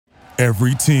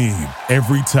Every team,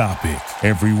 every topic,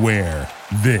 everywhere.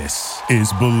 This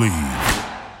is Believe.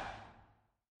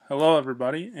 Hello,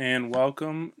 everybody, and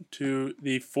welcome to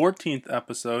the 14th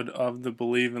episode of the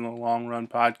Believe in the Long Run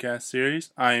podcast series.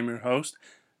 I am your host,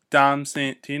 Dom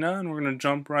Santina, and we're going to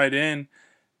jump right in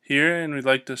here, and we'd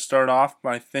like to start off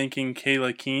by thanking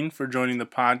Kayla Keene for joining the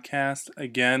podcast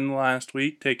again last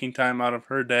week, taking time out of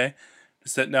her day to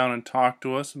sit down and talk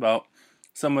to us about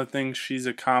some of the things she's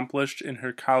accomplished in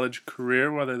her college career,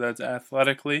 whether that's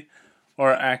athletically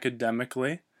or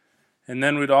academically. And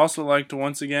then we'd also like to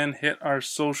once again hit our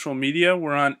social media.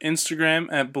 We're on Instagram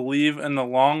at Believe in the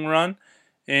Long Run,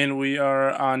 and we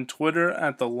are on Twitter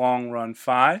at the Long Run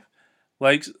 5.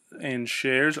 Likes and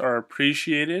shares are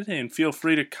appreciated, and feel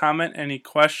free to comment any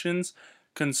questions,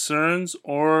 concerns,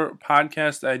 or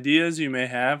podcast ideas you may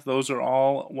have. Those are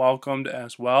all welcomed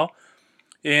as well.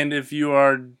 And if you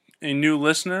are a new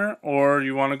listener or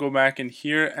you want to go back and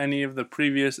hear any of the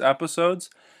previous episodes,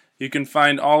 you can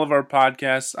find all of our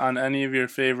podcasts on any of your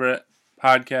favorite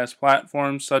podcast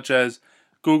platforms such as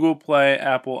Google Play,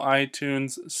 Apple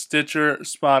iTunes, Stitcher,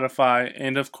 Spotify,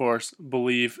 and of course,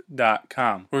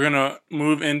 Believe.com. We're going to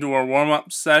move into our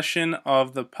warm-up session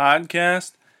of the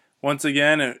podcast. Once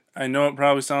again, I know it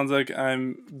probably sounds like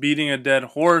I'm beating a dead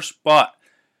horse, but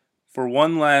for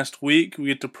one last week, we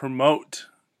get to promote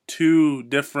two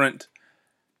different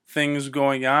things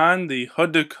going on. The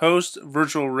Hood to Coast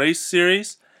virtual race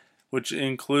series, which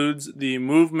includes the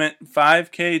Movement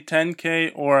 5K,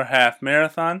 10K, or half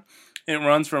marathon. It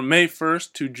runs from May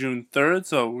 1st to June 3rd,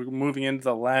 so we're moving into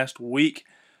the last week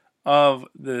of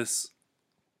this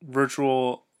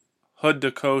virtual Hood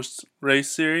to Coast race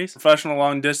series. Professional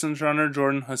long distance runner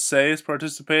Jordan Hussey is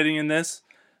participating in this,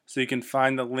 so you can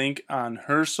find the link on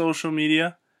her social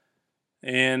media.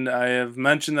 And I have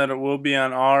mentioned that it will be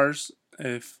on ours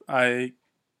if I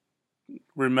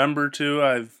remember to.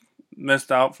 I've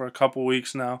missed out for a couple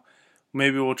weeks now.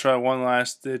 Maybe we'll try one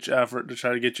last ditch effort to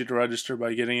try to get you to register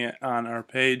by getting it on our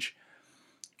page.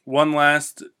 One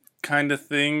last kind of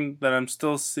thing that I'm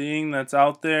still seeing that's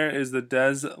out there is the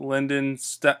Des Linden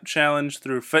Step Challenge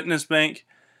through Fitness Bank.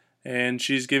 And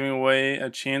she's giving away a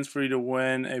chance for you to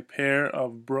win a pair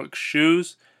of Brooks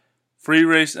shoes, free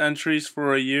race entries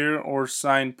for a year, or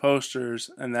signed posters,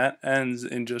 and that ends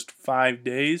in just 5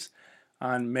 days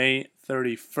on May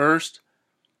 31st.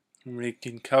 And we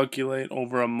can calculate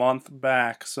over a month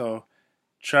back, so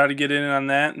try to get in on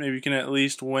that. Maybe you can at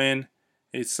least win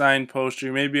a signed poster.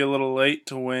 You may be a little late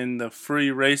to win the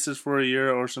free races for a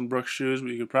year or some Brooks shoes,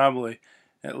 but you could probably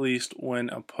at least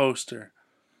win a poster.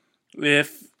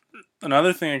 If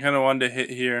another thing I kind of wanted to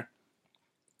hit here,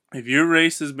 if your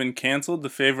race has been canceled, the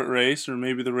favorite race, or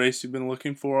maybe the race you've been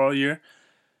looking for all year,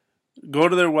 go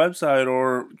to their website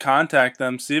or contact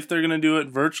them. See if they're going to do it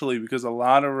virtually, because a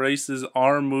lot of races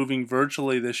are moving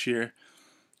virtually this year.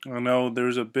 I know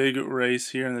there's a big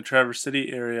race here in the Traverse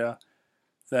City area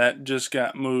that just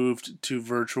got moved to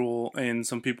virtual, and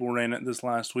some people ran it this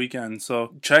last weekend.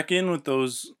 So check in with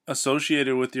those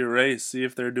associated with your race. See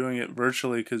if they're doing it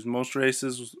virtually, because most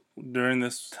races during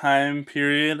this time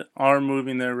period are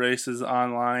moving their races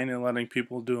online and letting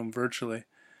people do them virtually.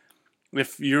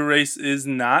 If your race is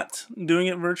not doing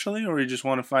it virtually, or you just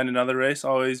want to find another race,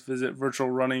 always visit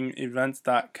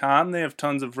virtualrunningevents.com. They have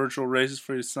tons of virtual races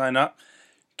for you to sign up,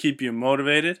 keep you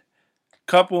motivated.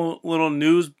 Couple little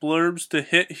news blurbs to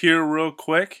hit here real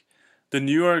quick. The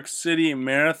New York City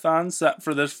Marathon set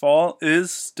for this fall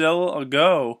is still a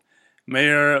go.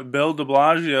 Mayor Bill de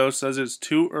Blasio says it's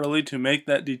too early to make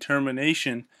that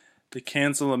determination to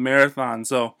cancel a marathon.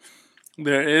 So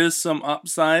there is some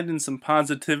upside and some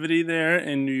positivity there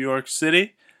in New York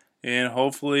City, and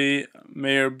hopefully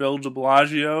Mayor Bill de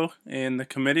Blasio and the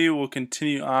committee will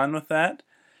continue on with that.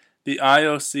 The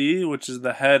IOC, which is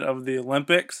the head of the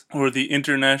Olympics, or the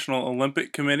International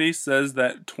Olympic Committee, says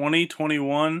that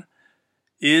 2021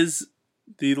 is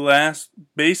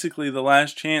basically the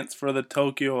last chance for the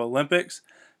Tokyo Olympics.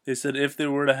 They said if they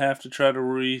were to have to try to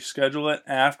reschedule it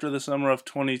after the summer of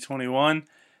 2021,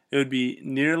 it would be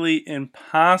nearly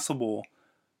impossible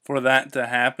for that to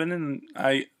happen. And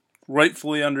I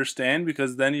rightfully understand,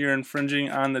 because then you're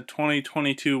infringing on the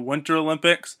 2022 Winter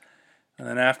Olympics. And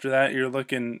then after that, you're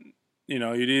looking, you'd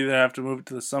either have to move it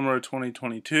to the summer of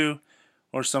 2022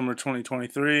 or summer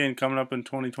 2023, and coming up in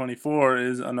 2024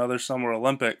 is another Summer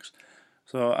Olympics.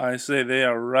 So I say they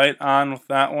are right on with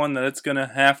that one, that it's going to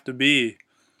have to be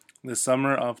the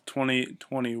summer of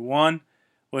 2021,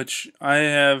 which I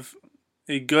have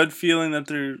a good feeling that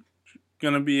they're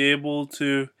going to be able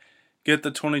to get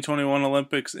the 2021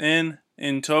 Olympics in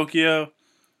Tokyo.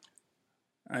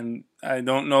 I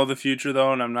don't know the future,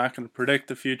 though, and I'm not going to predict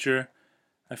the future.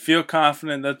 I feel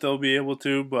confident that they'll be able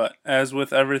to, but as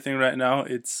with everything right now,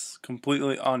 it's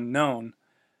completely unknown.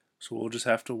 So we'll just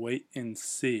have to wait and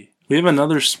see. We have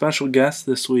another special guest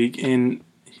this week, and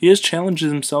he has challenged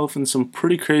himself in some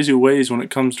pretty crazy ways when it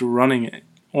comes to running it,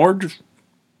 or just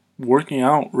working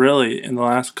out, really, in the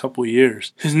last couple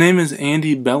years. His name is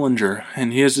Andy Bellinger,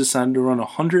 and he has decided to run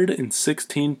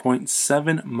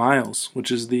 116.7 miles, which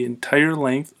is the entire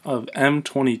length of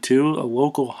M22, a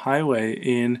local highway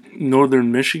in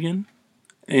northern Michigan.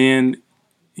 And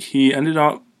he ended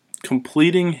up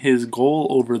completing his goal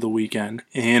over the weekend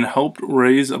and helped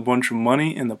raise a bunch of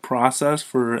money in the process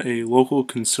for a local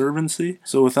conservancy.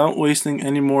 So without wasting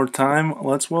any more time,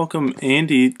 let's welcome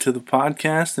Andy to the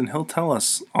podcast, and he'll tell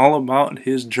us all about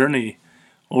his journey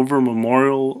over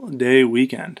Memorial Day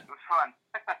weekend. It was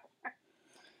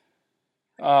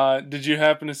fun. Did you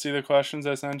happen to see the questions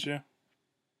I sent you?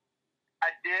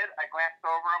 I did. I glanced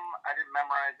over them. I didn't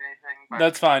memorize anything. But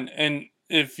That's fine. And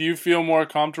if you feel more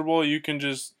comfortable, you can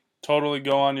just totally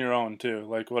go on your own too.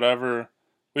 Like whatever.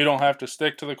 We don't have to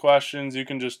stick to the questions. You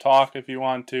can just talk if you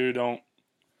want to. Don't.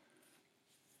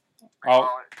 I'll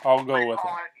go with it.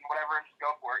 Whatever, just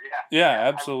go for it. Yeah. Yeah,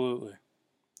 absolutely.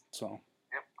 So.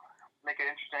 Yep. Make it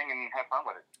interesting and have fun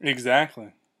with it.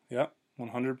 Exactly. Yep.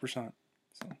 100%. So.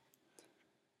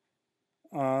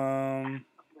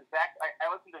 Zach, I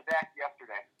listened to Zach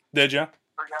yesterday. Did you?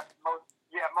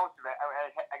 Most of it.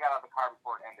 I got out of the car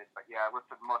before it ended, but yeah, I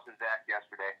listened to most of Zach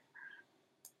yesterday.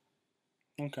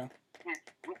 Okay.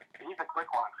 He's a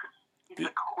quick one. He's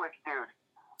a quick dude.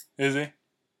 Is he?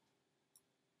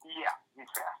 Yeah, he's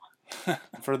fast.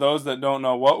 For those that don't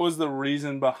know, what was the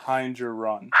reason behind your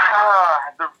run?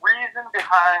 The reason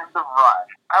behind the run.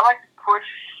 I like to push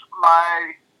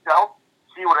myself,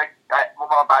 see what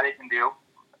my body can do.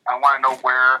 I want to know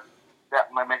where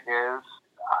that limit is.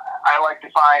 I like to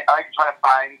try to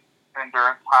find an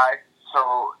endurance high.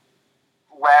 So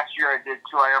last year I did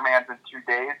 2 Ironmans in 2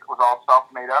 days. It was all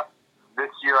self-made up. This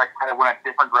year I kind of went a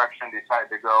different direction and decided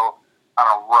to go on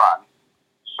a run.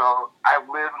 So I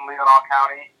live in Leelanau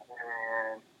County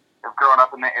and I've grown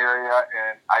up in the area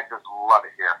and I just love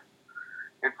it here.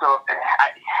 And so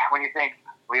when you think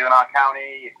Leelanau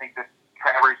County, you think this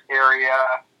Traverse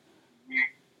area, you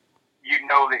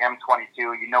know the M22,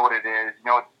 you know what it is, you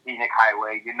know it's a scenic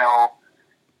highway, you know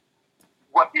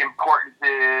what the importance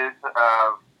is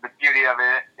of the beauty of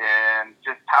it and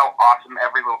just how awesome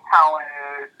every little town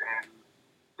is and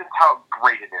just how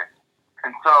great it is.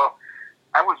 And so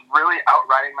I was really out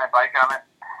riding my bike on it,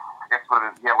 I guess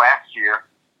last year,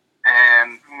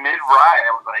 and mid-ride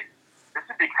I was like, this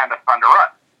would be kind of fun to run.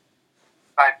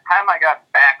 By the time I got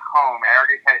back home, I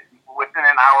already had, within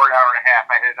an hour and a half,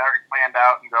 I had already planned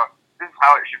out and go, this is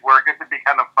how it should work. This would be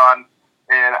kind of fun.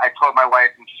 And I told my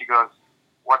wife, and she goes,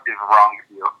 what is wrong with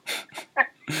you?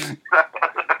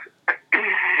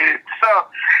 So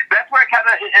that's where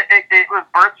it was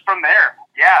birthed from there.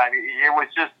 Yeah, it was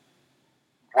just,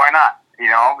 why not? You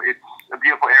know, it's a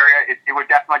beautiful area. It would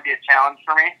definitely be a challenge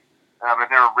for me. I've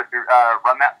never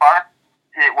run that far.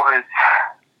 It was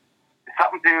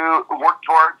something to work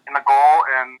towards in a goal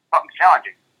and something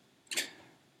challenging.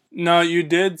 No, you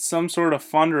did some sort of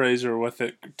fundraiser with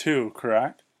it too,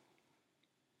 correct?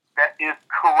 That is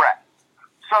correct.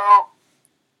 So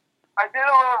I did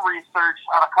a little research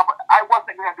on a couple. I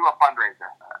wasn't going to do a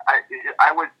fundraiser.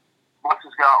 I was, let's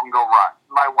just go out and go run.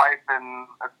 My wife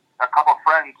and a couple of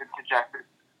friends had suggested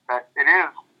that it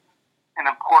is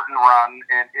an important run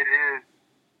and it is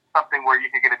something where you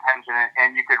could get attention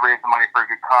and you could raise the money for a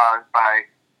good cause by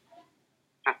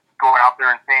just going out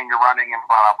there and saying you're running and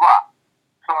blah, blah, blah.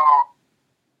 So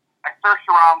I searched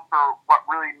around for what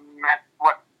really meant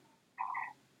what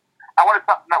I wanted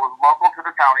something that was local to the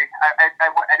county. I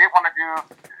didn't want to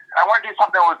do. I wanted to do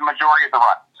something that was the majority of the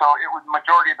run. So it was the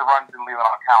majority of the runs in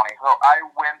Leelanau County. So I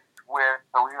went with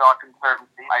the Leelanau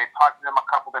Conservancy. I talked to them a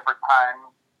couple different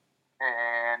times,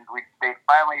 and they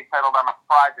finally settled on a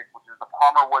project, which is the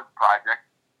Palmer Woods project.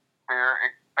 They're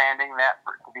expanding that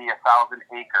to be 1,000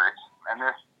 acres, and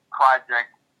this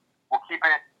project will keep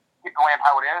the land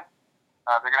how it is.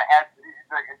 They're going to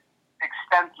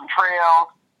extend some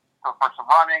trails. So for some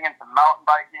running and some mountain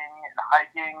biking and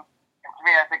hiking, and to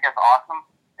me, I think that's awesome.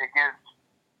 It gives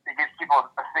people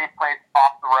a safe place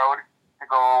off the road to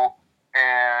go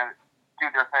and do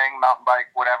their thing, mountain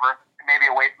bike, whatever. Maybe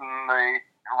away from the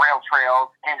rail trails,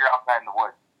 and you're outside in the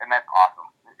woods, and that's awesome.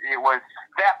 It was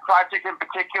that project in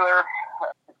particular,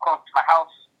 close to my house,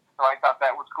 so I thought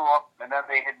that was cool. And then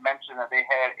they had mentioned that they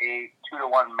had a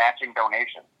 2-to-1 matching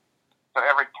donation. So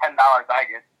every $10 I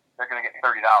get, they're going to get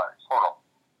 $30 total.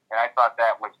 And I thought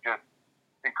that was just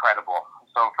incredible.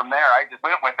 So from there, I just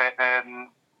went with it and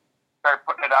started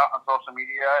putting it out on social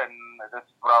media, and this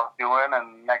is what I was doing.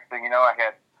 And next thing you know, I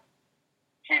had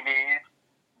TVs,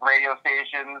 radio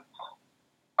stations,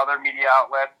 other media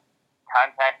outlets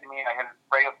contacting me. I had a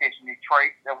radio station in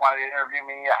Detroit that wanted to interview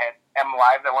me. I had M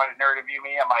Live that wanted to interview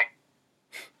me. I'm like,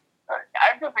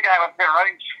 I'm just a guy with a pair of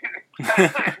running shoes.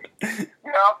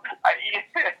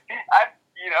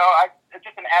 I'm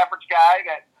just an average guy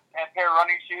that had a pair of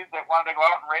running shoes that wanted to go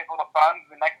out and raise a little funds.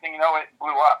 The next thing you know, it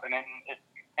blew up. And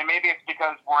maybe it's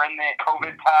because we're in the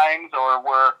COVID times, or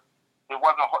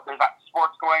there's not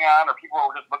sports going on, or people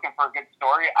were just looking for a good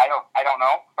story. I don't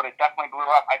know, but it definitely blew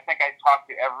up. I think I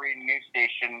talked to every news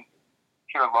station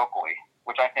here locally,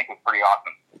 which I think is pretty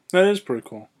awesome. That is pretty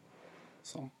cool.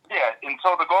 So. Yeah, and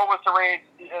so the goal was to raise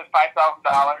 $5,000.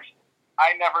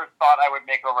 I never thought I would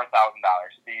make over $1,000.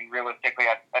 Being realistically,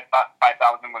 I thought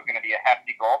 5,000 was going to be a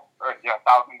hefty goal, or 5,000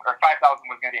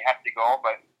 was going to be a hefty goal.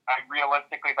 But I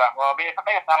realistically thought, well, if I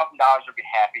made $1,000, I'd be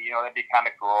happy. That'd be kind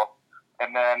of cool.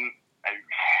 And then I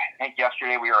think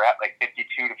yesterday we were at like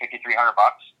 $5,200 to $5,300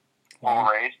 all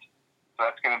raised. So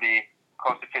that's going to be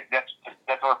close to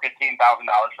that's over $15,000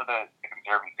 for the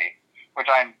Conservancy, which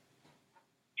I'm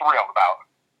thrilled about.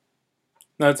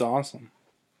 That's awesome.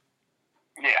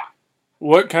 Yeah.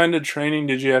 What kind of training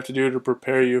did you have to do to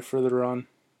prepare you for the run?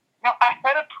 I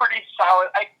had a pretty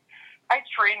solid. I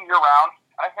train year round.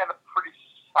 I had a pretty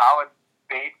solid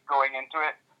base going into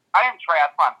it. I am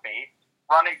triathlon based.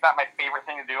 Running's not my favorite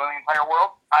thing to do in the entire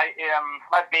world.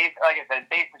 My base, like I said,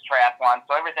 base is triathlon.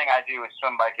 So everything I do is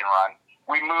swim, bike, and run.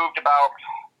 We moved about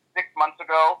 6 months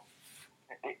ago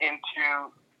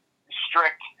into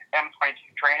strict M22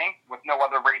 training with no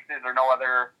other races or no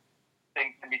other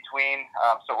things in between.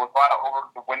 So it was a lot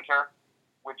over the winter,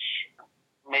 which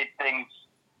made things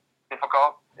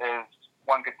difficult, as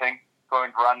one could think,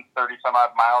 going to run 30 some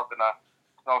odd miles in a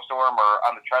snowstorm or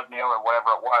on the treadmill or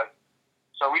whatever it was.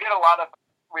 So we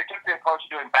took the approach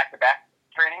of doing back-to-back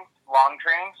training, long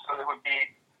training. So it would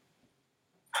be,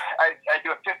 I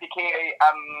do a 50K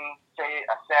on, say,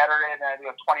 a Saturday, and then I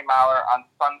do a 20-miler on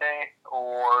Sunday,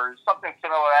 or something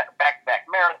similar to that, back-to-back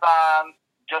marathons,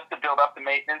 just to build up the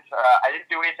maintenance. I didn't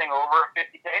do anything over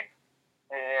 50K,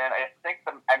 and I think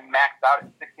I maxed out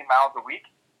at 60 miles a week.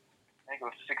 I think it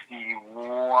was 61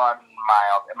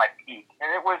 miles at my peak,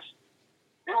 and it was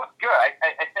good.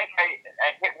 I think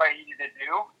I hit what I needed to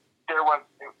do.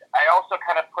 I also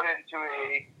kind of put it into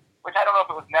which I don't know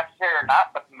if it was necessary or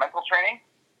not, but mental training.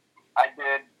 I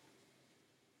did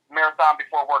marathon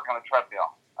before work on the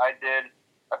treadmill. I did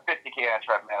a 50K on a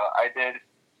treadmill. I did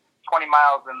 20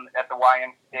 miles at the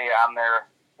YMCA on their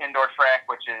indoor track,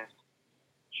 which is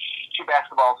two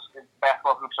basketball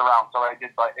hoops around. So I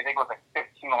did, I think it was like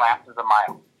 15 laps a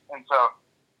mile. And so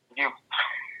you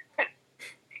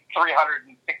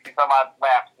 360 some odd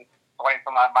laps, 20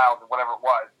 some odd miles, or whatever it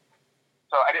was.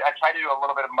 So I tried to do a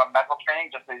little bit of mental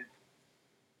training just to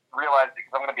realize,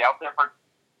 because I'm going to be out there for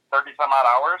 30 some odd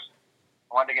hours,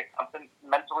 I wanted to get something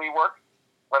mentally work.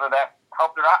 Whether that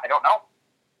helped or not, I don't know.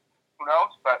 Who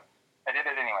knows? But I did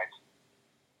it anyways.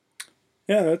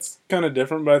 Yeah, that's kind of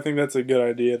different, but I think that's a good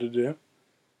idea to do.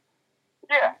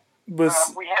 Yeah. But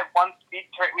we had one speed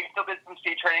training. We still did some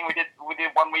speed training. We did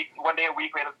 1 day a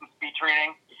week. We had some speed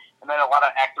training, and then a lot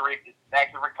of active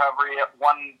recovery. 1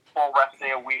 full rest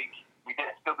day a week. We did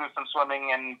still do some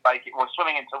swimming and biking. Well,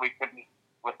 swimming until we couldn't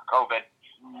with COVID.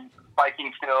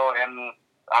 Biking still, and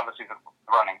obviously the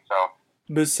running. So.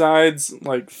 Besides,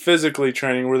 like, physically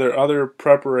training, were there other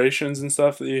preparations and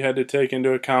stuff that you had to take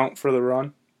into account for the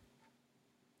run?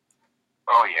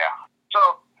 Oh, yeah.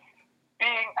 So,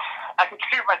 I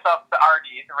consider myself the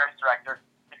RD, the race director,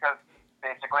 because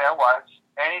basically I was.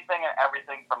 Anything and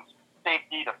everything from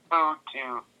safety to food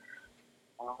to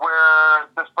where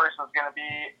this person was going to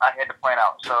be, I had to plan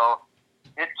out. So,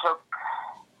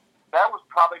 that was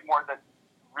probably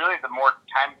the more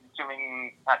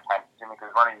time-consuming, not time-consuming,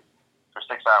 because running for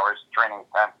 6 hours, training is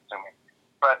time-consuming,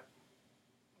 but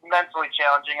mentally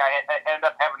challenging. I ended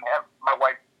up having to have my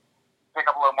wife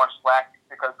pick up a little more slack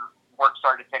because work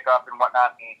started to pick up and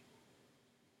whatnot. And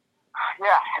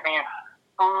yeah, I mean,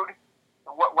 food,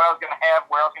 what I was going to have,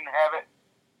 where I was going to have it,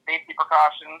 safety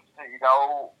precautions, this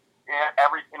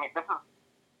is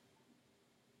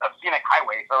a scenic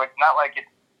highway, so it's not like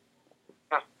it's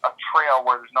just a trail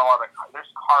where there's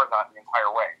cars on the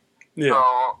entire way. Yeah.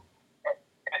 So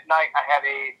at night, I had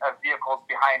a vehicle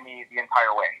behind me the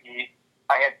entire way.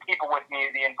 I had people with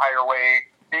me the entire way.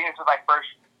 Being this was my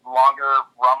first longer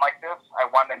run like this,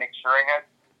 I wanted to make sure I had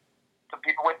some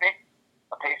people with me,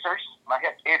 the pacers. I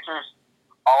had pacers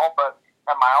all but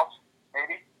 10 miles,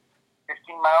 maybe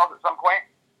 15 miles at some point.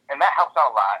 and that helps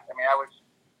out a lot. I mean, it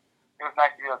was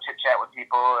nice to be able to chit-chat with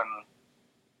people and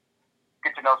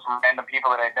get to know some random people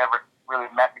that I'd never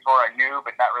really met before. I knew,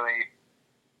 but not really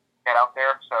get out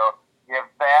there. So you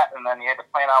have that, and then you had to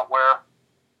plan out where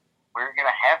you're going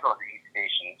to have those aid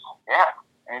stations. Yeah,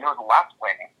 I mean, there was lots of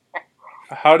planning.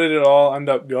 How did it all end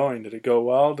up going? Did it go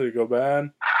well? Did it go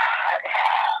bad?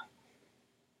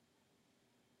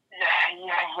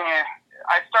 Yeah.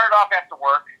 I started off after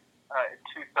work at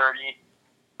 2:30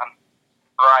 on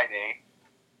Friday.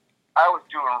 I was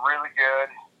doing really good.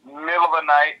 Middle of the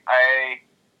night, I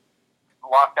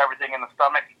lost everything in the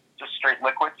stomach, just straight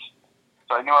liquids.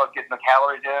 So I knew I was getting the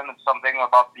calories in, and something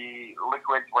about the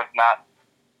liquids was not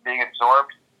being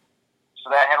absorbed. So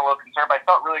that had a little concern, but I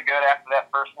felt really good after that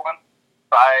first one.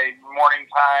 By morning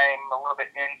time, a little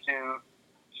bit into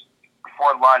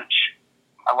before lunch,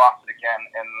 I lost it again,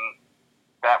 and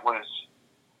that was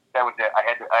it. I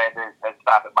had to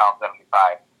stop at mile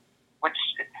 75. Which,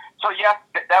 so yes,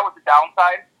 that was the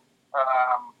downside.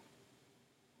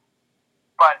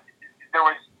 But there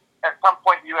was, at some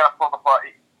point, you got to pull the plug.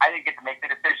 I didn't get to make the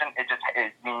decision.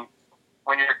 It means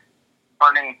when you're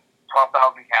burning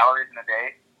 12,000 calories in a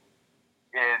day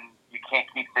and you can't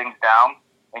keep things down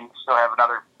and you still have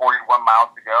another 41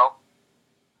 miles to go,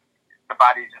 the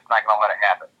body's just not going to let it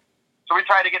happen. So we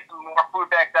tried to get some more food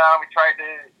back down. We tried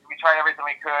everything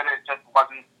we could. It just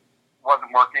wasn't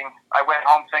working. I went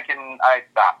home thinking I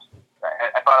stopped.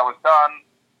 I thought I was done,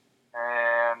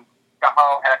 and got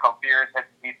home, had a couple beers, had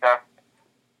some pizza,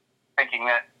 thinking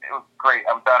that it was great.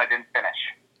 I'm done. I didn't finish.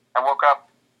 I woke up,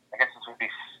 I guess this would be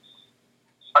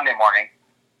Sunday morning,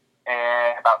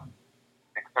 and about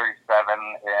 6:37,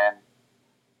 and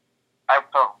I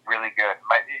felt really good.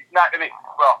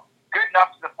 Good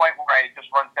enough to the point where I just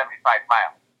run 75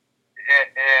 miles.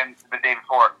 And the day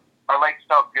before, my legs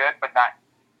felt good, but not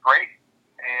great.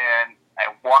 And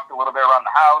I walked a little bit around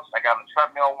the house. I got on the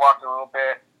treadmill, walked a little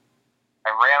bit.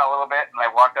 I ran a little bit, and I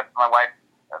walked up to my wife.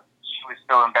 She was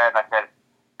still in bed, and I said,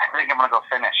 I think I'm going to go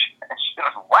finish. And she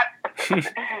goes, what?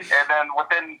 And then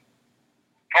within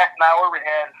half an hour, we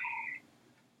had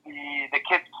the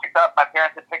kids picked up. My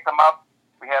parents had picked them up.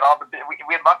 We had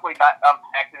we had luckily not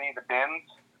unpacked any of the bins,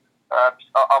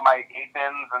 all my aid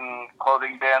bins and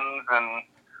clothing bins and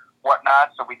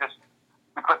whatnot. So we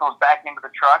put those back into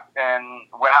the truck and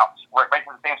went out right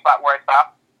to the same spot where I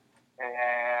stopped.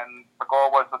 And the goal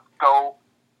was, let's go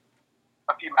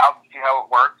a few miles to see how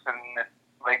it works, and if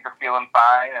legs are feeling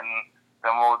fine, and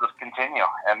then we'll just continue.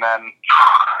 And then,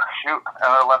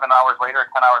 another 11 hours later,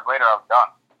 10 hours later, I was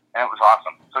done. And it was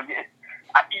awesome. So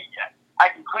I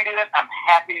completed it. I'm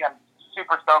happy. I'm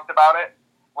super stoked about it.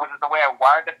 Was it the way I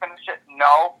wanted to finish it?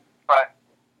 No, but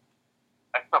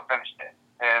I still finished it.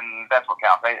 And that's what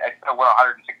counts. I still went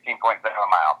 116.7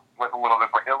 miles with a little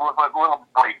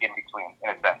break in between, in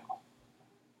a sense.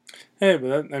 Hey,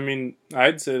 but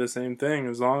I'd say the same thing.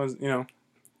 As long as,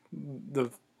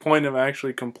 the point of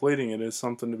actually completing it is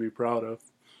something to be proud of.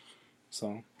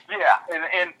 So. Yeah,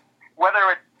 and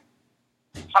whether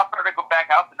it's tougher to go back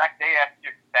out the next day after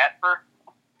you're sat for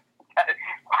 5-10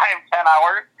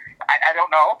 hours, I don't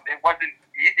know. It wasn't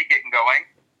easy getting going,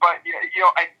 but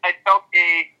I felt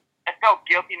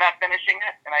guilty not finishing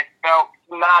it, and I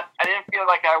didn't feel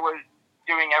like I was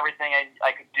doing everything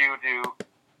I could do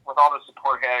with all the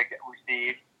support I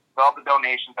received, with all the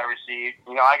donations I received.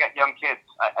 I got young kids.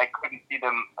 I couldn't see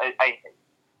them. I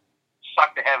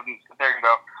suck to have them sit there and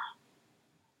go,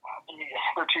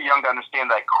 they're too young to understand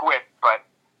that I quit, but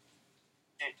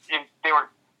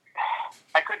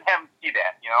I couldn't have them see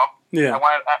that, Yeah. I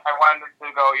wanted them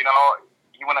to go,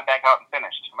 he went back out and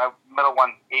finished. My middle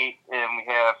one's 8, and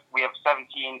we have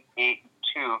 17, 8, and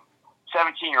 2.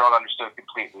 17-year-old understood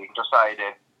completely. Josiah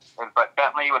did. But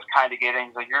Bentley was kind of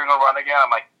getting, he's like, you're going to run again? I'm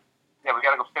like, yeah, we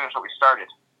got to go finish what we started.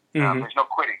 Mm-hmm. There's no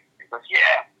quitting. He goes,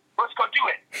 yeah, let's go do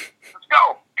it. Let's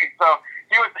go. And so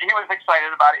he was excited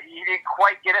about it. He didn't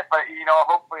quite get it, but,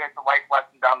 hopefully it's a life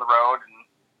lesson down the road, and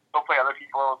hopefully other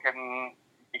people can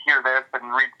hear this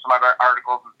and read some other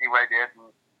articles and see what I did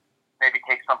and maybe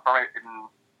take some from it. And,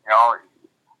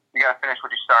 you got to finish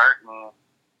what you start, and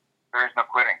there is no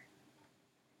quitting.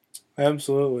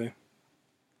 Absolutely.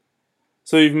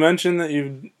 So you've mentioned that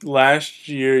last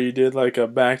year you did like a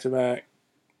back-to-back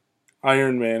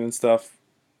Ironman and stuff.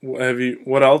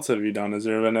 What else have you done? Has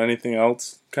there been anything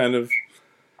else kind of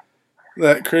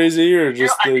that crazy, or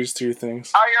just these two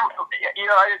things? I've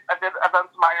done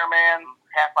some Ironman,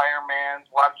 half Ironmans,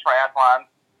 a lot of triathlons.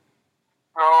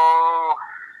 So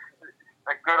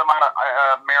a good amount of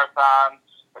marathons,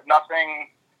 but no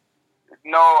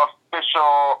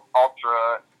official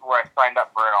ultra where I signed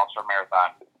up for an ultra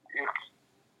marathon.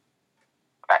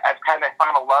 I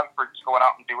found a love for just going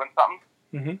out and doing something.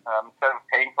 Mm-hmm. Instead of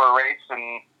paying for a race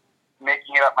and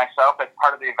making it up myself. That's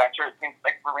part of the adventure, it seems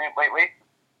like, for me lately.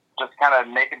 Just kind of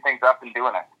making things up and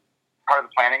doing it. Part of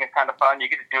the planning is kind of fun.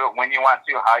 You get to do it when you want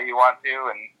to, how you want to.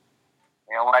 And,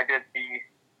 you know, when I did the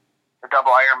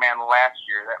double Ironman last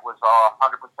year, that was all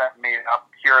 100% made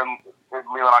up here in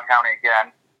Leelanau County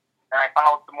again. And I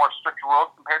followed some more strict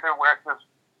rules compared to where this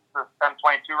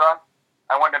M22 run.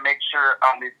 I wanted to make sure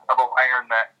on the double Iron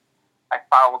that I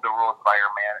followed the rules of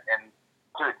Ironman and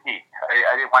to the T.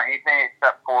 I didn't want anything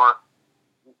except for,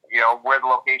 you know, where the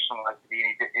location was to be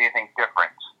anything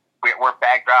different. Where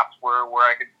bag drops were, where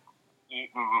I could eat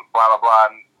and blah, blah,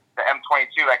 blah. And the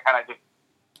M22, I kind of just,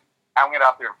 I'm going to get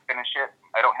out there and finish it.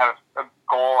 I don't have a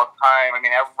goal of time. I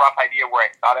mean, I have a rough idea where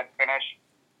I thought I'd finish,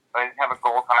 but I didn't have a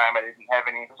goal time. I didn't have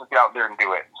any, just get out there and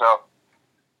do it. So,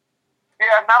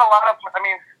 yeah, not a lot of, I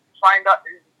mean, signed up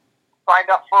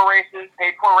for races,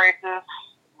 paid for races,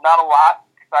 not a lot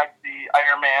besides the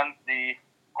Ironmans, the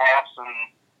halves,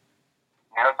 and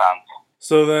marathons.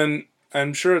 So then,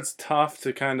 I'm sure it's tough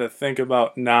to kind of think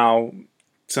about now,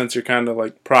 since you're kind of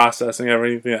like processing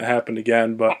everything that happened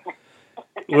again, but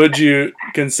would you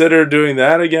consider doing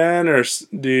that again, or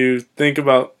do you think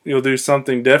about you'll do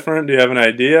something different? Do you have an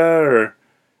idea, or?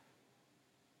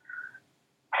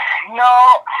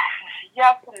 No,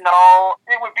 yes and no.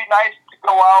 It would be nice to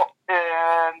go out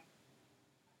and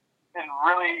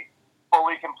really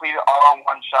fully complete it all in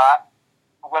one shot.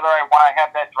 Whether I want to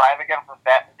have that drive again for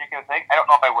that particular thing, I don't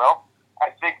know if I will. I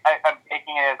think I'm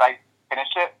taking it as I finish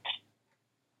it.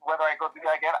 Whether I go through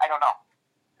that again, I don't know.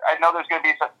 I know there's going to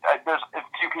be there's a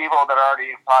few people that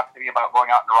already talked to me about going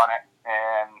out and run it,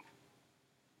 and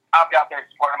I'll be out there to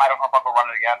support them. I don't know if I'll go run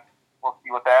it again. We'll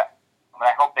see with that. I mean,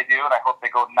 I hope they do, and I hope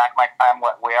they go knock my time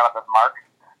way out of the mark,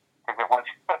 because it was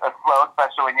slow,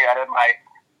 especially when you added my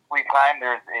sleep time.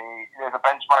 There's a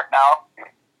benchmark now,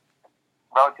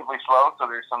 relatively slow, so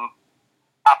there's some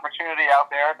opportunity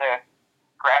out there to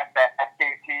grasp that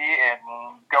SKT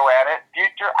and go at it.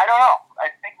 Future, I don't know. I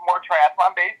think more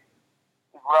triathlon based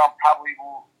is where I'll probably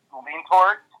lean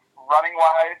towards. Running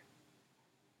wise,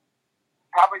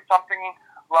 probably something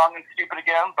long and stupid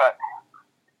again, but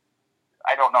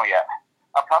I don't know yet.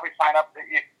 I'll probably sign up.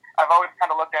 I've always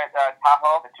kind of looked at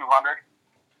Tahoe, the 200.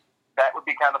 That would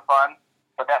be kind of fun,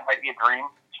 but that might be a dream.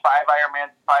 5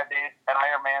 Ironmans, 5 days, 10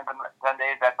 Ironmans in 10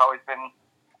 days. That's always been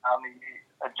on the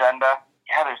agenda.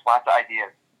 Yeah, there's lots of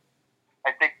ideas.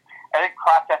 I think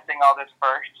processing all this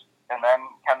first and then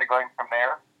kind of going from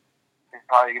there is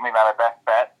probably going to be my best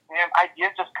bet. You know,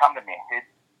 ideas just come to me.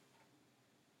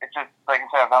 It's just, like I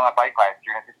said, I was on a bike last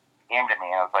year and it just came to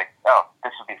me and I was like, oh,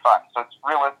 this would be fun. So it's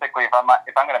realistically, if I'm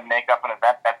going to make up an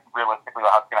event, that's realistically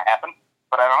how it's going to happen.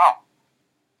 But I don't know.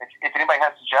 If anybody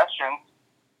has suggestions,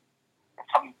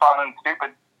 something fun and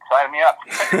stupid, sign me up.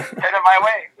 Send it my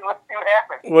way. Let's see what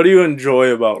happens. What do you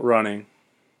enjoy about running?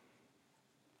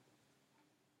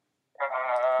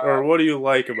 Or what do you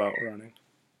like about running?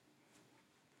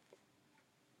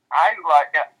 I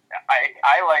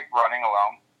like running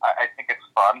alone. I think it's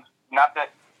fun. Not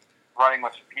that running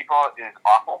with people is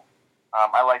awful.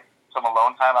 I like some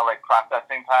alone time. I like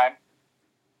processing time.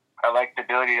 I like the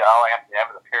ability to all I have to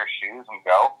have is a pair of shoes and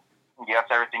go. Yes,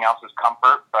 everything else is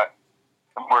comfort, but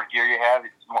the more gear you have,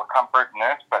 it's more comfort in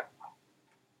this. But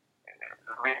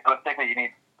realistically, you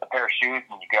need a pair of shoes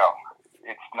and you go.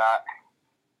 It's not.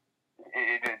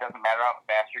 It doesn't matter how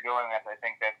fast you're going. I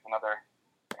think that's another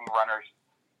thing. Runners,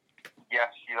 yes,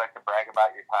 you like to brag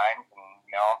about your times, and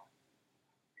you know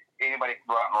anybody can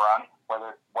go out and run,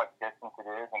 whether what distance it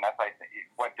is, and that's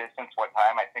what distance, what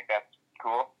time. I think that's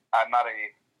cool. I'm not a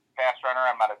fast runner.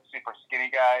 I'm not a super skinny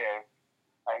guy.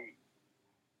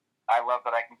 I love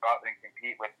that I can go out and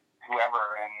compete with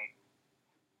whoever, and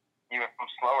even if I'm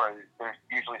slower, there's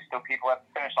usually still people at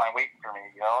the finish line waiting for me.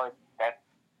 You know, that's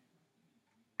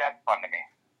fun to me.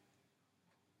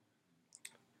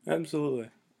 Absolutely.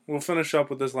 We'll finish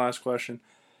up with this last question.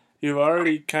 You've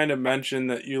already kind of mentioned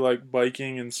that you like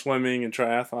biking and swimming and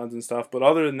triathlons and stuff, but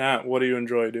other than that, what do you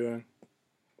enjoy doing?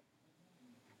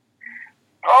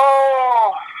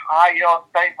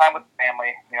 Spending time with the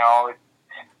family. You know,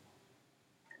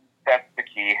 that's the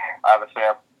key. Obviously,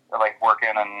 I like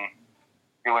working and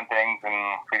doing things,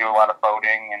 and we do a lot of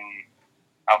boating and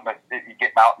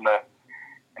getting out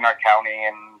in our county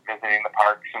and visiting the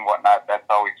parks and whatnot. That's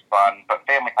always fun. But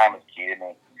family time is key to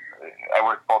me. I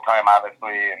work full time,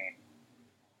 obviously, and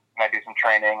I do some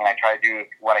training, and I try to do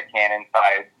what I can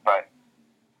inside. But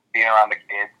being around the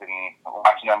kids and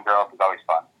watching them grow up is always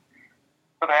fun.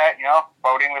 For that, you know,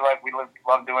 boating, we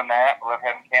love doing that. We love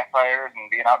having campfires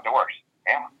and being outdoors.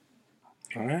 Yeah.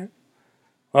 All right.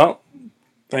 Well,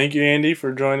 thank you, Andy,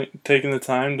 for taking the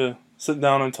time to sit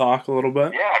down and talk a little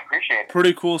bit. Yeah, I appreciate it.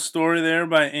 Pretty cool story there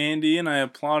by Andy, and I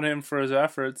applaud him for his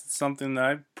efforts. It's something that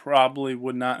I probably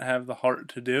would not have the heart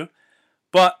to do.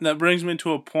 But that brings me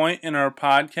to a point in our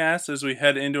podcast as we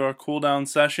head into our cool down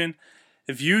session.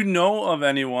 If you know of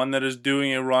anyone that is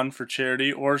doing a run for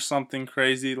charity or something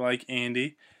crazy like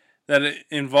Andy that it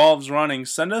involves running,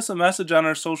 send us a message on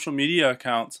our social media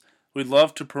accounts. We'd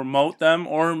love to promote them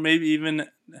or maybe even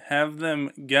have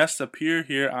them guest appear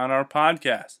here on our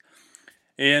podcast.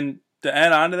 And to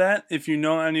add on to that, if you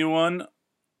know anyone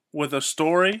with a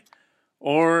story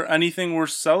or anything we're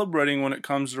celebrating when it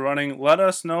comes to running, let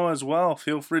us know as well.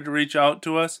 Feel free to reach out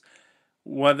to us,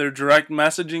 whether direct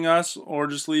messaging us or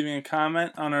just leaving a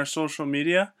comment on our social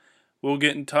media. We'll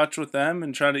get in touch with them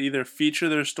and try to either feature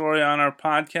their story on our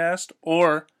podcast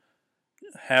or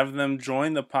have them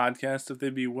join the podcast if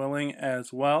they'd be willing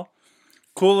as well.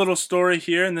 Cool little story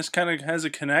here, and this kind of has a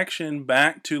connection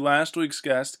back to last week's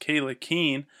guest, Kayla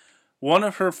Keene. One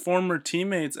of her former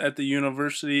teammates at the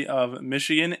University of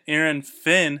Michigan, Erin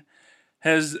Finn,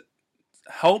 has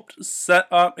helped set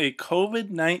up a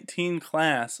COVID-19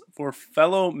 class for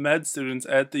fellow med students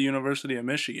at the University of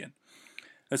Michigan.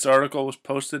 This article was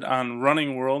posted on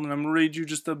Running World, and I'm going to read you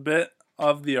just a bit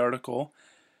of the article.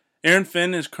 Erin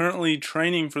Finn is currently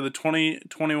training for the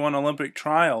 2021 Olympic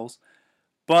trials,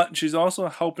 but she's also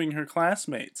helping her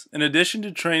classmates. In addition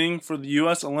to training for the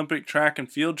U.S. Olympic track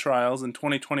and field trials in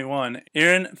 2021,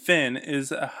 Erin Finn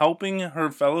is helping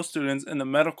her fellow students in the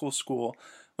medical school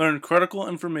learn critical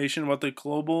information about the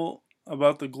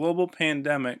global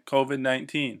pandemic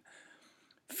COVID-19.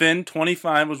 Finn,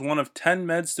 25, was one of 10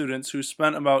 med students who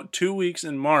spent about 2 weeks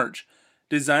in March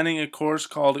designing a course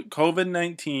called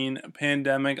COVID-19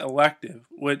 Pandemic Elective,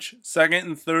 which second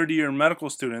and third year medical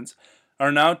students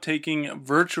are now taking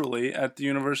virtually at the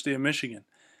University of Michigan.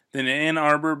 The Ann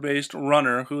Arbor-based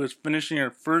runner who is finishing her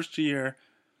first year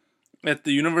at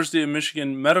the University of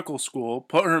Michigan Medical School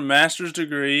put her master's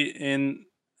degree in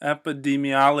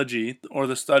epidemiology, or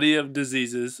the study of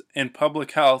diseases, and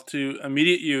public health to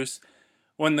immediate use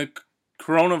when the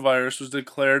coronavirus was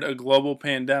declared a global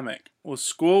pandemic. With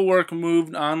schoolwork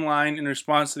moved online in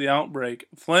response to the outbreak,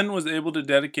 Flynn was able to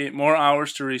dedicate more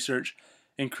hours to research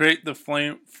and create the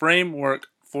framework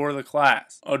for the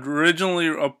class.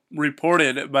 Originally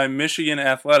reported by Michigan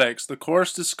Athletics, the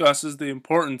course discusses the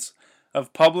importance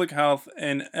of public health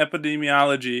and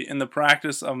epidemiology in the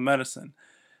practice of medicine.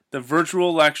 The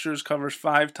virtual lectures covers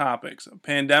 5 topics: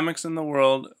 pandemics in the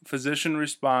world, physician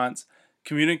response,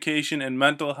 communication and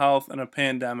mental health in a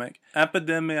pandemic,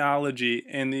 epidemiology,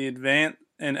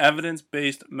 and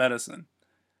evidence-based medicine.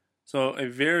 So a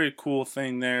very cool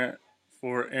thing there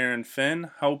for Erin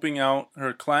Finn, helping out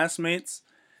her classmates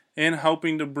and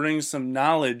helping to bring some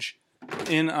knowledge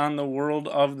in on the world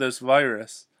of this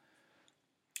virus.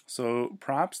 So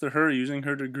props to her using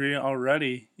her degree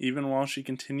already, even while she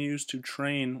continues to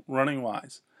train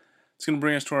running-wise. It's going to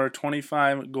bring us to our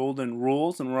 25 golden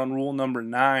rules, and we're on rule number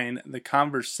 9, the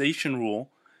conversation rule.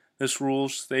 This rule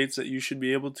states that you should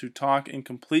be able to talk in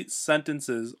complete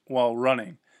sentences while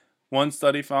running. One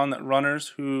study found that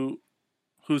runners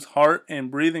whose heart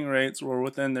and breathing rates were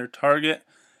within their target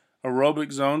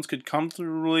aerobic zones could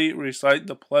comfortably recite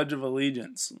the Pledge of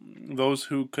Allegiance. Those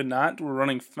who could not were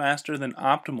running faster than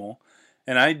optimal,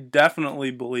 and I definitely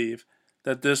believe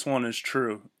that this one is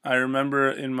true. I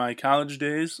remember in my college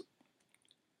days,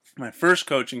 my first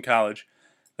coach in college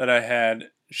that I had,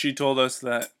 she told us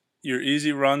that your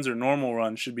easy runs or normal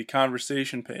runs should be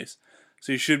conversation pace.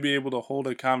 So you should be able to hold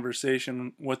a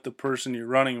conversation with the person you're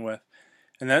running with.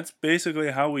 And that's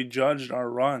basically how we judged our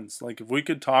runs. Like if we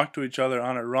could talk to each other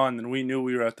on a run, then we knew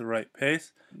we were at the right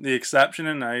pace. The exception,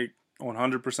 and I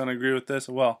 100% agree with this,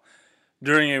 well,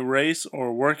 during a race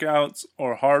or workouts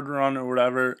or hard run or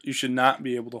whatever, you should not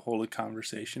be able to hold a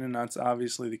conversation. And that's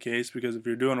obviously the case because if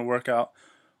you're doing a workout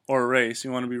or a race,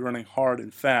 you want to be running hard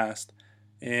and fast.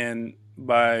 And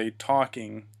by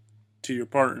talking to your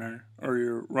partner or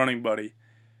your running buddy,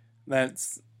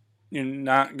 you're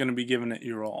not going to be giving it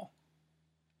your all.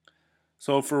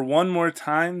 So for one more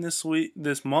time this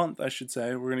month,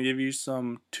 we're going to give you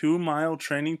some 2-mile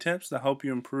training tips to help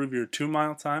you improve your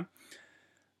 2-mile time.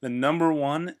 The number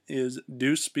 1 is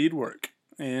do speed work.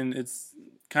 And it's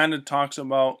kind of talks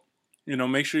about,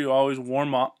 make sure you always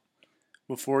warm up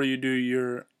before you do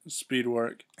your speed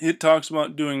work. It talks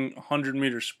about doing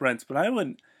 100-meter sprints, but I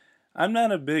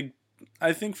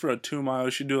think for a 2-mile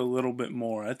you should do a little bit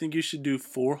more. I think you should do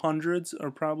 400s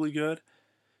are probably good.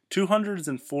 200s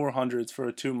and 400s for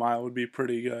a 2-mile would be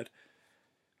pretty good.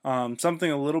 Something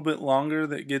a little bit longer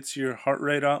that gets your heart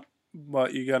rate up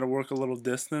but you got to work a little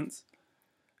distance.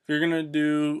 If you're going to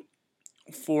do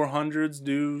 400s,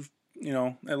 do,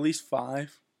 at least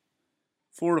 5.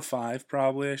 4 to 5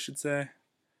 probably, I should say.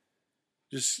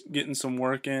 Just getting some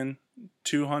work in.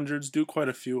 200s, do quite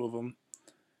a few of them.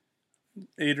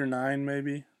 8 or 9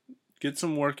 maybe. Get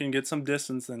some work in, get some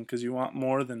distance in, because you want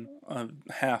more than a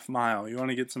half mile. You want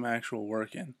to get some actual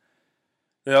work in.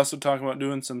 They also talk about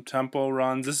doing some tempo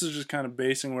runs. This is just kind of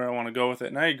basing where I want to go with it.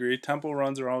 And I agree, tempo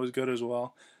runs are always good as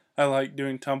well. I like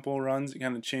doing tempo runs. It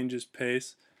kind of changes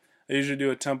pace. I usually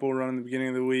do a tempo run in the beginning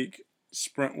of the week,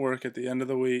 sprint work at the end of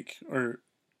the week, or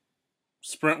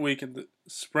sprint work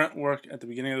at the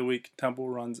beginning of the week, tempo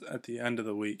runs at the end of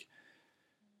the week.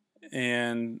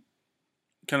 And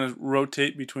kind of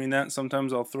rotate between that.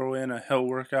 Sometimes I'll throw in a hill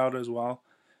workout as well.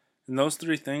 And those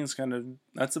 3 things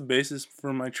that's the basis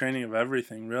for my training of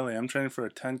everything, really. I'm training for a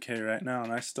 10K right now,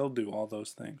 and I still do all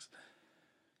those things.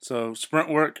 So sprint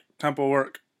work, tempo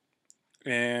work,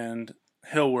 and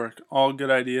hill work, all good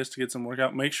ideas to get some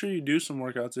workout. Make sure you do some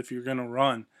workouts if you're going to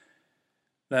run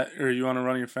or you want to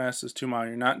run your fastest 2 mile.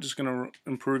 You're not just going to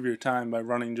improve your time by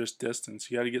running just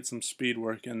distance. You got to get some speed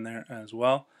work in there as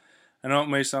well. I know it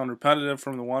may sound repetitive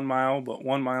from the 1 mile, but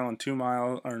 1 mile and 2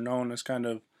 mile are known as kind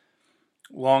of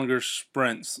longer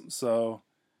sprints, or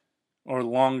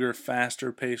longer,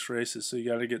 faster pace races. So you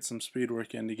got to get some speed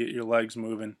work in to get your legs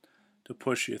moving to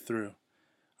push you through.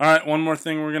 All right, one more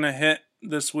thing we're going to hit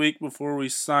this week before we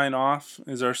sign off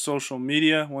is our social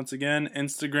media. Once again,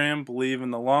 Instagram, Believe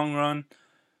in the Long Run.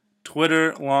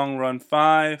 Twitter, Long Run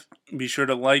 5. Be sure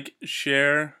to like,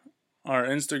 share our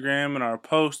Instagram and our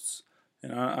posts,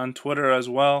 and on Twitter as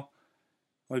well.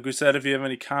 Like we said, if you have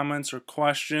any comments or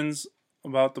questions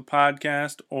about the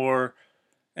podcast or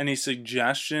any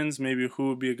suggestions, maybe who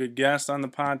would be a good guest on the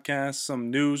podcast, some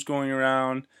news going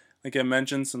around, like I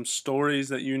mentioned, some stories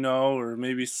that or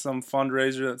maybe some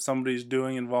fundraiser that somebody's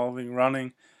doing involving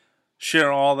running,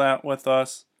 share all that with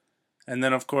us. And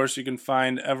then, of course, you can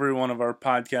find every one of our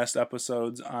podcast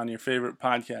episodes on your favorite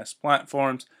podcast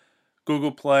platforms: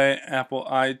 Google Play, Apple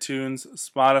iTunes,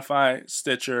 Spotify,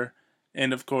 Stitcher,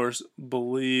 and, of course,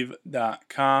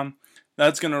 Believe.com.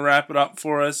 That's going to wrap it up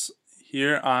for us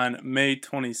here on May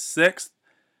 26th.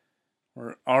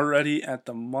 We're already at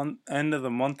the end of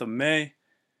the month of May.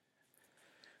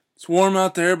 It's warm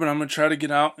out there, but I'm going to try to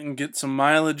get out and get some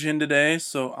mileage in today.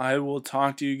 So I will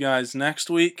talk to you guys next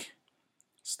week.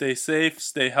 Stay safe,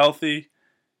 stay healthy,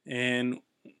 and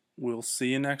we'll see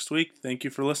you next week. Thank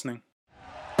you for listening.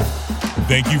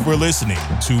 Thank you for listening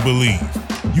to Believe.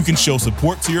 You can show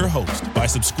support to your host by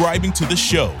subscribing to the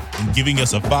show and giving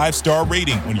us a 5-star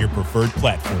rating on your preferred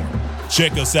platform.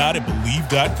 Check us out at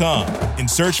Believe.com and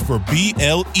search for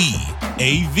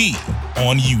BLEAV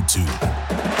on YouTube.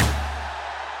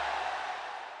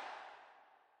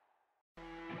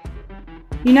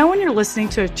 You know when you're listening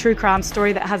to a true crime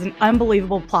story that has an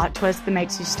unbelievable plot twist that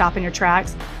makes you stop in your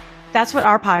tracks? That's what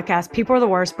our podcast, People Are the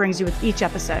Worst, brings you with each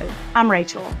episode. I'm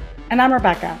Rachel. And I'm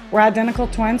Rebecca. We're identical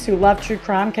twins who love true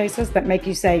crime cases that make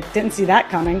you say, didn't see that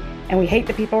coming, and we hate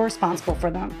the people responsible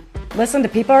for them. Listen to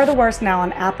People Are the Worst now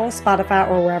on Apple, Spotify,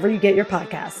 or wherever you get your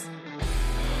podcasts.